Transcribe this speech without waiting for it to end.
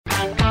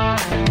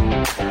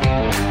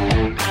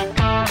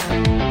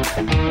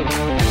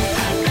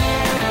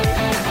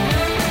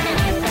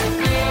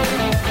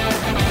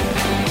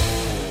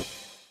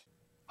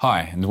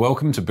Hi, and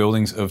welcome to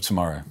Buildings of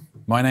Tomorrow.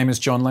 My name is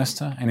John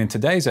Lester, and in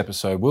today's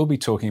episode, we'll be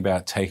talking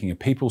about taking a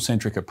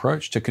people-centric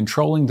approach to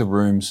controlling the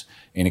rooms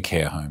in a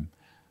care home.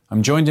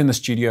 I'm joined in the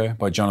studio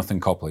by Jonathan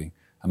Copley,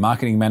 a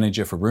marketing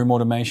manager for room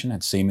automation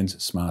at Siemens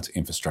Smart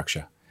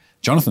Infrastructure.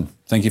 Jonathan,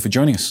 thank you for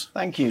joining us.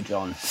 Thank you,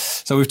 John.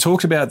 So we've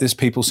talked about this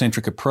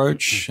people-centric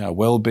approach,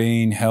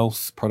 well-being,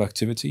 health,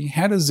 productivity.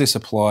 How does this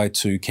apply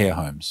to care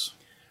homes?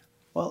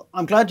 Well,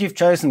 I'm glad you've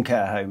chosen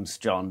care homes,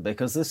 John,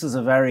 because this is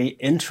a very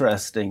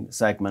interesting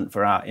segment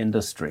for our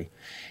industry.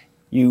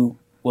 You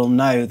will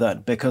know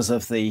that because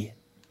of the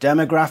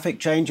demographic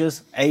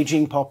changes,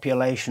 aging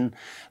population,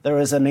 there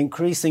is an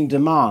increasing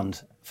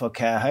demand for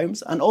care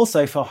homes and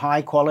also for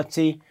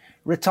high-quality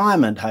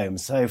retirement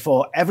homes. So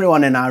for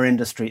everyone in our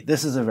industry,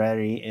 this is a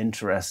very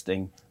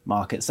interesting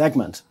market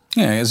segment.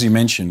 Yeah, as you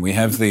mentioned, we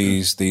have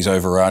these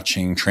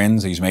overarching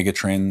trends, these mega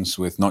trends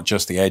with not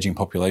just the aging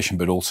population,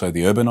 but also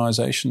the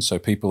urbanisation. So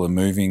people are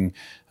moving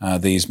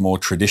these more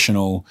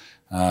traditional,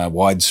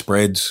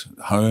 widespread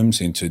homes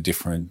into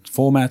different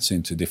formats,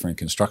 into different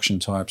construction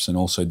types, and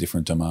also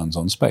different demands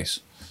on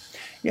space.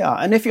 Yeah,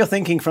 and if you're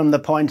thinking from the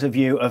point of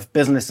view of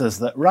businesses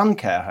that run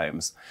care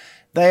homes,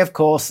 they, of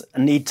course,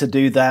 need to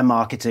do their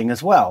marketing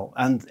as well.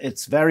 And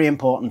it's very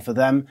important for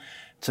them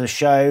to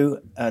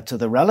show to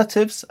the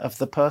relatives of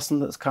the person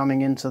that's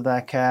coming into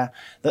their care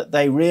that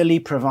they really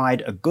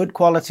provide a good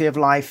quality of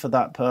life for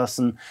that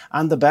person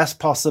and the best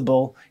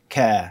possible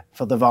care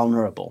for the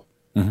vulnerable.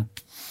 Mm-hmm.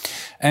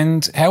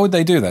 And how would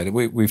they do that?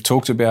 We've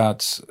talked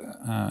about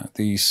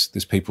this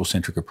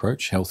people-centric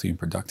approach, healthy and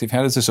productive.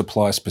 How does this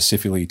apply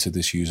specifically to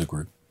this user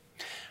group?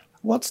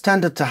 What's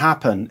tended to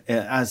happen,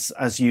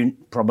 as you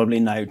probably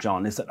know,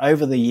 John, is that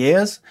over the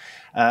years,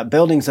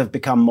 buildings have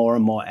become more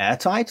and more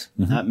airtight.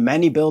 Mm-hmm.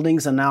 Many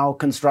buildings are now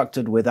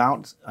constructed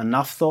without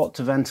enough thought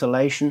to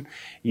ventilation.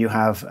 You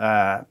have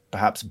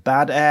perhaps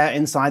bad air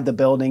inside the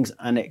buildings,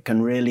 and it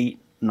can really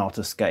not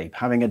escape,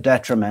 having a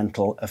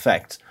detrimental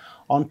effect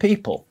on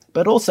people.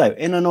 But also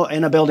in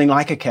a building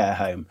like a care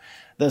home,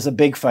 there's a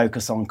big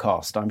focus on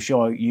cost. I'm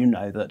sure you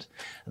know that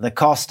the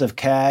cost of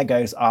care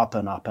goes up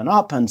and up and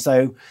up. And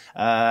so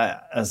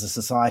as a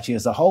society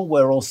as a whole,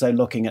 we're also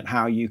looking at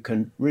how you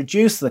can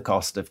reduce the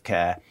cost of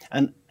care.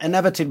 And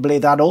inevitably,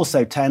 that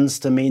also tends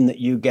to mean that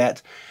you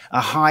get a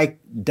high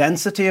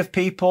density of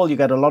people. You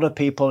get a lot of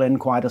people in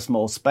quite a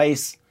small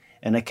space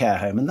in a care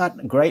home. And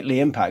that greatly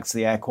impacts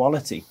the air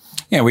quality.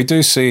 Yeah, we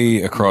do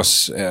see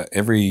across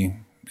every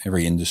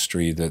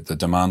industry that the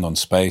demand on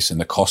space and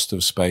the cost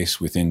of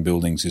space within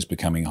buildings is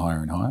becoming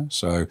higher and higher.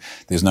 So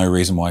there's no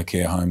reason why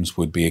care homes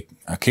would be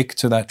a kick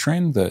to that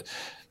trend, that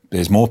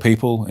there's more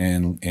people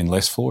in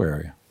less floor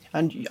area.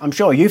 And I'm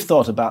sure you've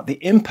thought about the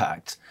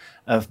impact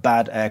of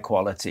bad air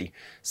quality.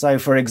 So,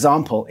 for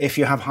example, if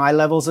you have high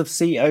levels of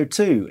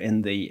CO2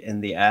 in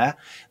the air,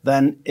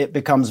 then it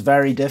becomes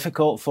very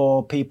difficult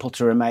for people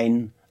to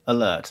remain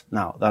alert.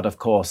 Now, that of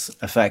course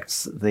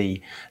affects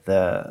the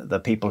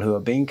people who are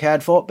being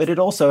cared for, but it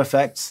also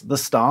affects the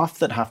staff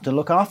that have to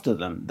look after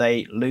them.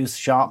 They lose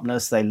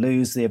sharpness, they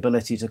lose the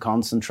ability to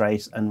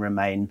concentrate and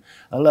remain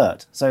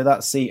alert. So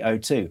that's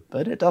CO2.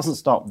 But it doesn't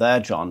stop there,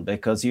 John,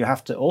 because you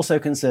have to also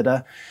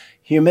consider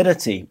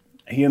humidity.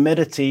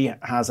 Humidity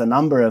has a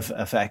number of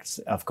effects.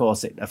 Of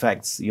course, it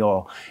affects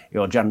your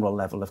general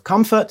level of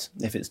comfort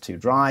if it's too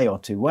dry or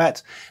too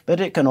wet,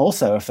 but it can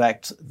also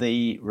affect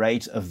the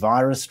rate of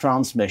virus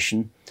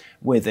transmission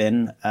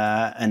within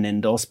an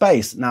indoor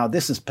space. Now,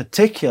 this is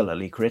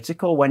particularly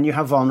critical when you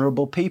have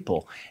vulnerable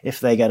people.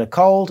 If they get a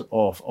cold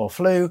or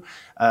flu,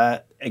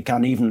 it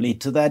can even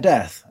lead to their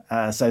death.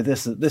 So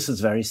this is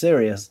very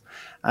serious.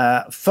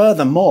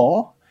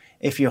 Furthermore,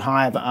 if you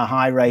have a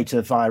high rate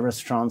of virus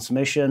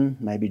transmission,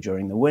 maybe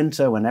during the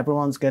winter when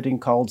everyone's getting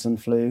colds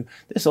and flu,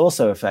 this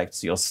also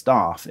affects your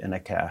staff in a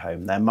care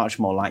home. They're much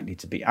more likely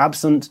to be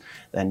absent.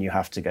 Then you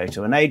have to go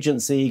to an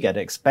agency, get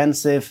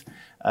expensive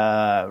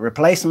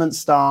replacement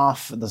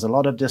staff. There's a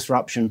lot of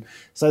disruption.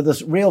 So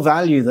there's real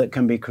value that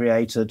can be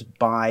created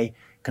by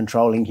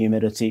controlling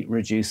humidity,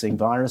 reducing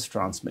virus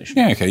transmission.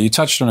 Yeah, okay. You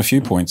touched on a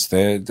few points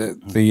there.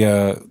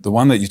 The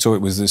one that you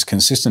talked was this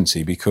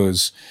consistency,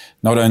 because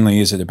not only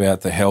is it about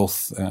the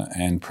health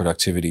and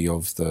productivity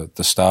of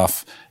the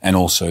staff and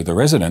also the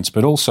residents,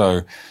 but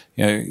also,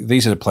 you know,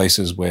 these are the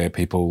places where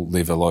people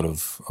live a lot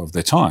of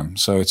their time.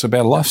 So it's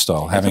about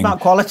lifestyle. It's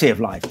about quality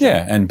of life.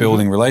 Yeah, and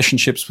building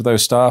relationships with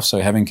those staff. So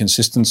having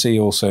consistency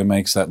also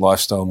makes that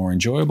lifestyle more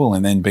enjoyable,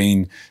 and then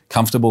being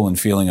comfortable and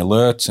feeling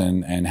alert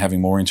and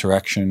having more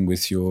interaction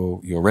with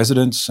your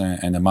residents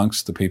and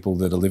amongst the people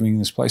that are living in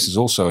this place is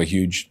also a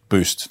huge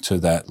boost to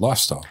that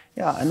lifestyle.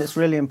 Yeah, and it's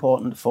really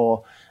important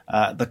for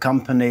the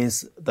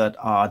companies that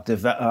are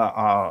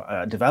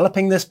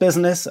developing this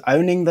business,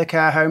 owning the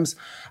care homes,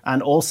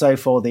 and also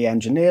for the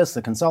engineers,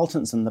 the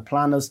consultants and the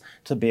planners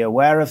to be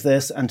aware of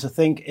this and to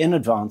think in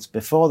advance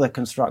before the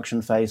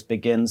construction phase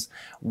begins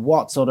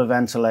what sort of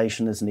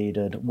ventilation is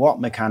needed, what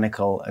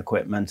mechanical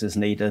equipment is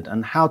needed,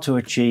 and how to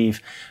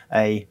achieve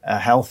a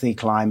healthy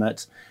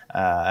climate,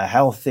 a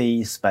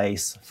healthy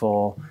space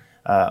for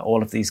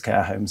all of these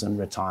care homes and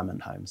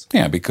retirement homes.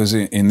 Yeah, because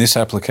in this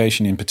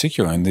application in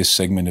particular, in this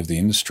segment of the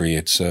industry,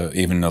 it's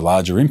even a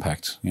larger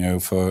impact.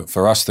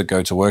 For us that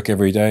go to work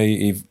every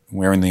day,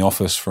 we're in the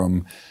office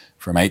from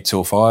 8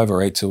 till 5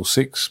 or 8 till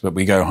 6, but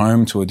we go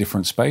home to a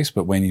different space.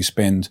 But when you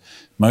spend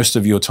most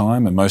of your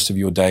time and most of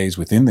your days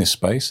within this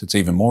space, it's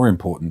even more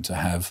important to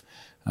have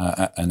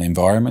an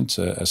environment,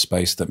 a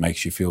space that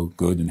makes you feel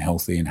good and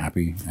healthy and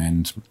happy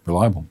and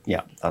reliable.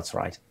 Yeah, that's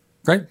right.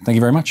 Great. Thank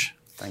you very much.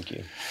 Thank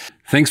you.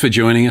 Thanks for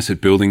joining us at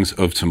Buildings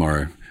of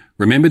Tomorrow.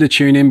 Remember to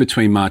tune in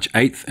between March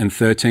 8th and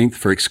 13th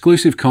for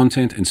exclusive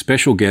content and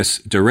special guests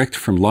direct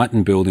from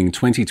Light & Building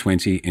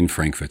 2020 in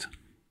Frankfurt.